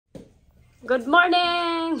Good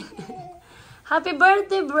morning! Happy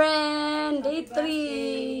birthday, Bren! Day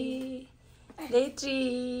 3! Day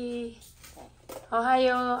 3!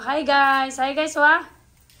 Ohayo! Hi guys! Hi guys, wa?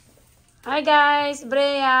 Hi guys!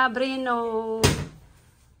 Brea! Breno!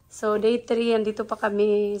 So, day 3, andito pa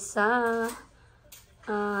kami sa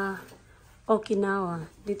Okinawa.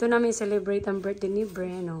 Dito namin celebrate ang birthday ni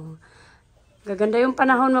Breno. Gaganda yung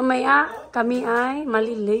panahon mamaya. Kami ay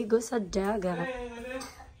maliligo sa dagat.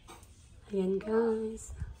 Ayan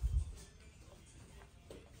guys.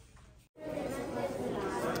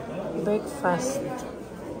 Breakfast.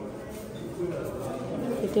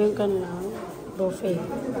 Ito yung kanilang buffet.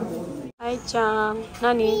 Hi Chang.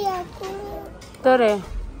 Nani? Dore?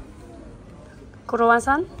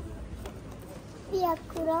 Croissant? Yeah,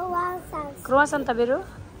 croissant. Croissant taberu?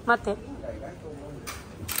 Mate.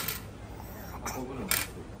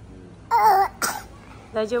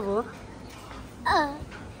 Daijoubu?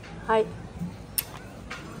 Hi.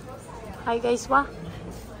 Hi guys, wa?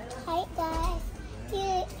 Hi guys.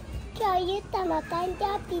 Yuta no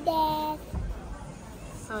tanjabi desu.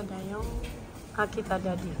 So, dayong kita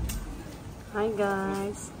daddy. Hi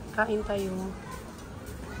guys. Kain tayo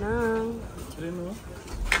ng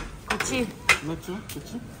kuchi.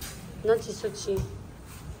 Nochi sushi.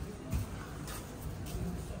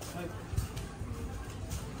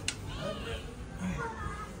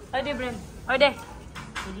 Oide, Bren. Oide.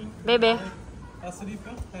 Bebe.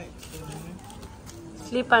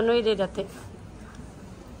 Sleep ano ide dati.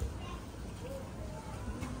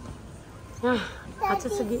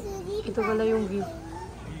 Atsusugi. Ito pala yung view.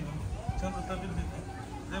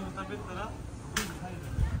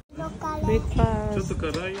 Breakfast.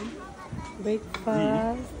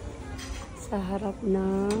 Breakfast sa harap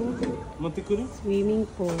ng swimming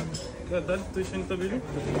pool.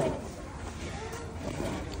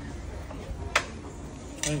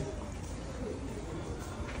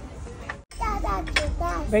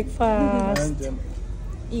 Breakfast.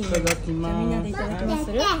 いいね。じゃあみんなでいただきます。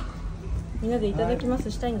みんなでいただきます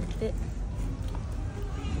したいんだって。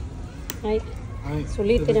はい。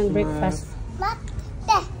Sulitin ang breakfast.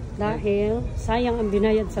 Dahil sayang ang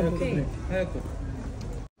binayad sa buffet.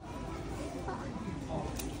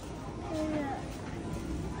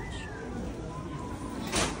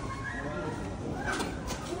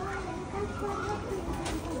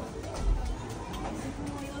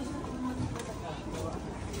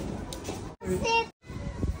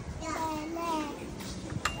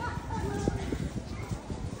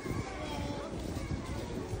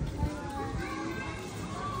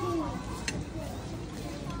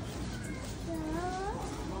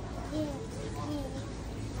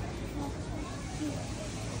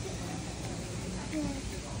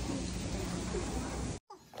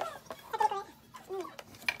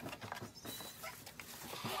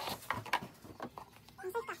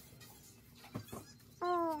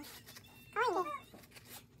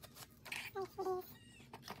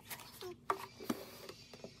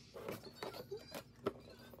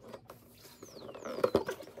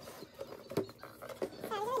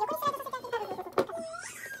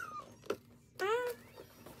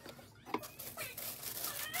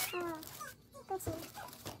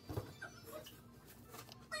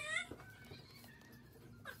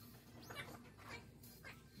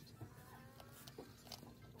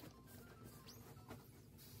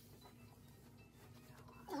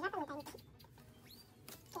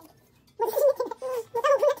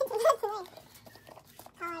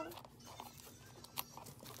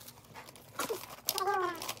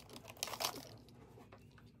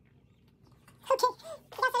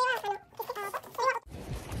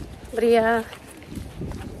 Bria.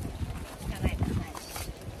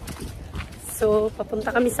 So, papunta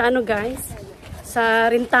kami sa ano guys, sa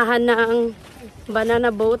rintahan ng banana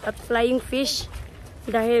boat at flying fish.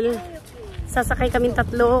 Dahil sasakay kaming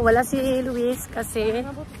tatlo. Wala si Luis kasi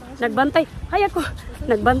nagbantay. Hay ako!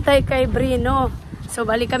 Nagbantay kay Breno. So,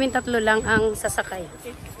 balik kaming tatlo lang ang sasakay.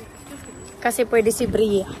 Kasi pwede si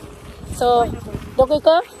Bria. So, dokoy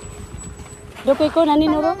ko? Dokoy ko?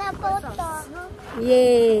 Naninuro?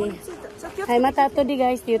 Yay! Hai, matato di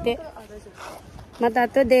guys, yute.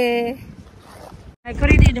 Matato de. Hai,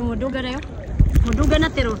 kore de moduga da yo. Moduga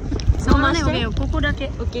natte ru. So, mane yo, koko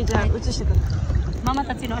dake. Okay, じゃあ映してください。ママ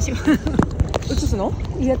たちの足を映すの？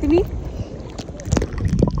やってみ。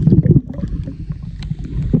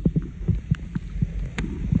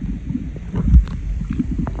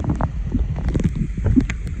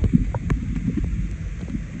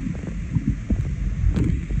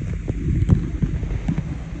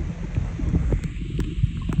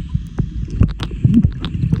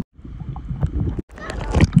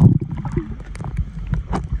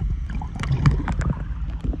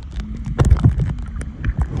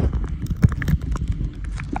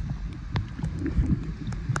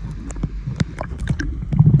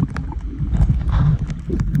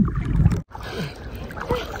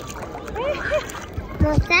も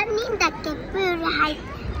う3人だけプール入って、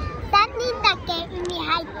3人だけ海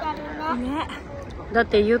入ってるね。ね。だっ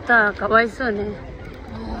てユタかわいそうね。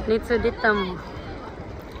熱出たもん。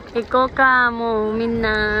行こうか、もうみん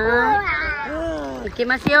な。行き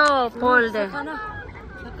ますよ、ポールで。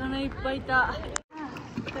魚いっぱいいた。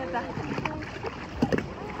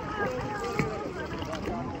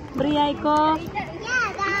ブリア行こう。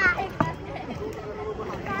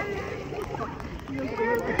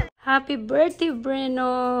Happy birthday,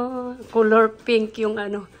 Breno! Color pink yung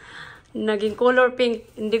ano. Naging color pink.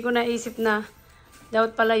 Hindi ko naisip na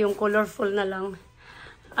dapat pala yung colorful na lang.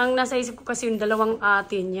 Ang nasa isip ko kasi yung dalawang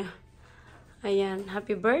ate niya. Ayan,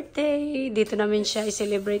 happy birthday! Dito namin siya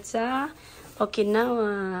i-celebrate sa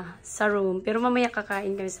Okinawa, sa room. Pero mamaya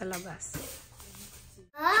kakain kami sa labas.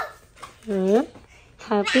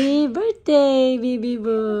 Happy birthday, baby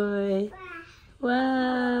boy!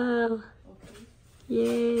 Wow!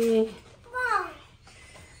 Yay!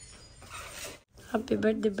 Happy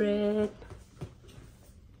birthday, Brett!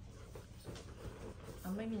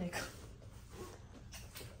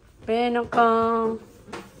 Breno kong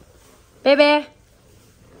Bebe!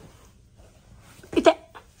 Ite!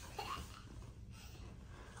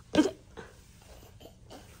 Ite!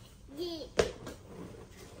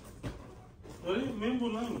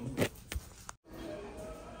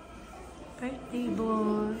 Birthday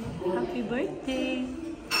boy! Happy birthday!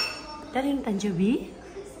 Dari yung tanjubi?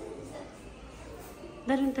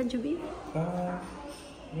 Dari yung tanjubi?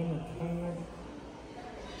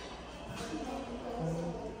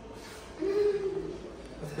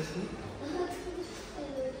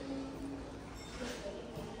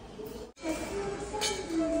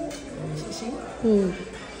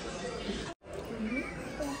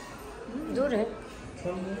 Dure?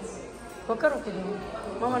 Wakaru ko din.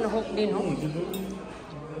 Mama na hook din, ho?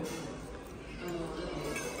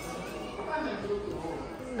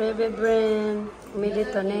 Baby Bren,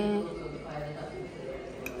 umidito ne.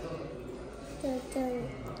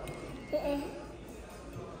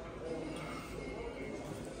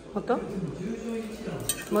 Moto?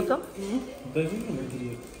 Moto?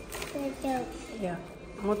 Yeah.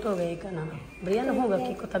 Motoがいいかな。ブリアの方が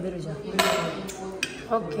結構食べるじゃん。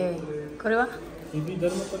OK。これは？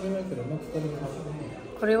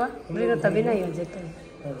これは？ブリア食べないよ、絶対。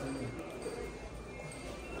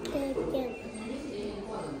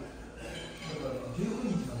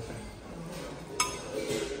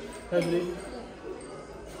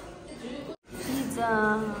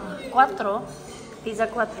Pizza 4? Pizza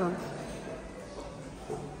 4.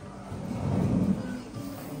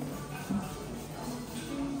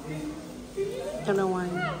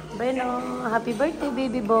 Breno, happy birthday,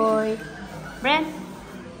 baby boy. Bren,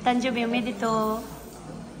 tanjubi umi dito.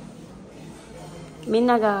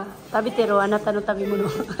 Minna ga tabiteru, anata no tabemono.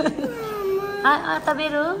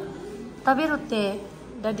 Taberu? Taberu te.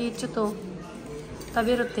 Daddy, chutto.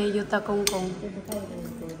 Taberu te, Yuta kong kong.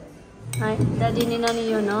 Hai, daddy ni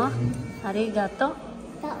nani yo no? Arigato.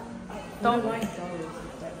 Tong.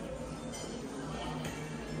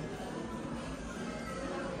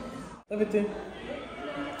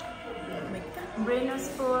 Breno's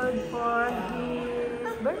food for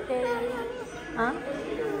his birthday. Huh?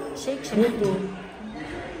 Shake, shake.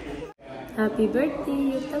 Happy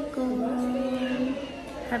birthday, Yuta-ko.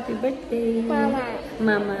 Happy birthday. Mama.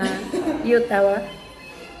 Mama. Yuta wa?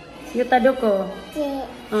 Yuta doko?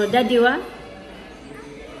 Oh, daddy wa?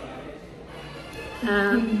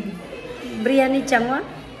 Briani-chan wa?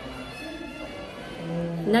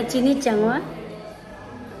 Nachini-chan wa?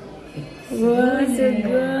 Wow,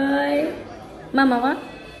 sugoi. Mama wa?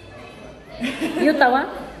 Yuta wa?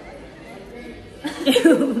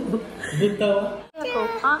 Yuta wa?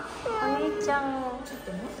 Oni-chan.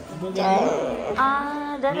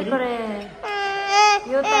 Dari kore?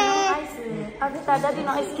 Yuta no ice. Kita daddy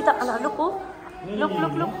no ice kita. Ala, look oh. Look.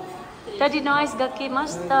 Daddy no ice ga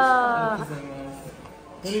kimashita.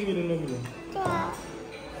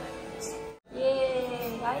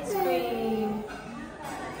 Yay, ice cream.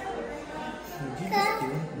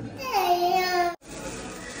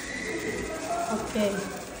 Okay.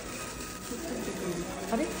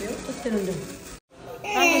 Are, tutturundo.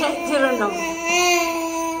 Nani tutturundo?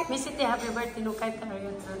 Misite happy birthday no kai taro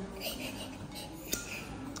Yuta.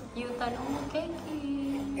 Yuta no cake.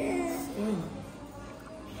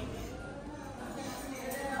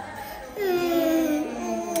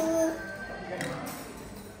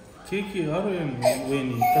 Cake あるよね、上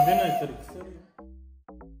に食べないと。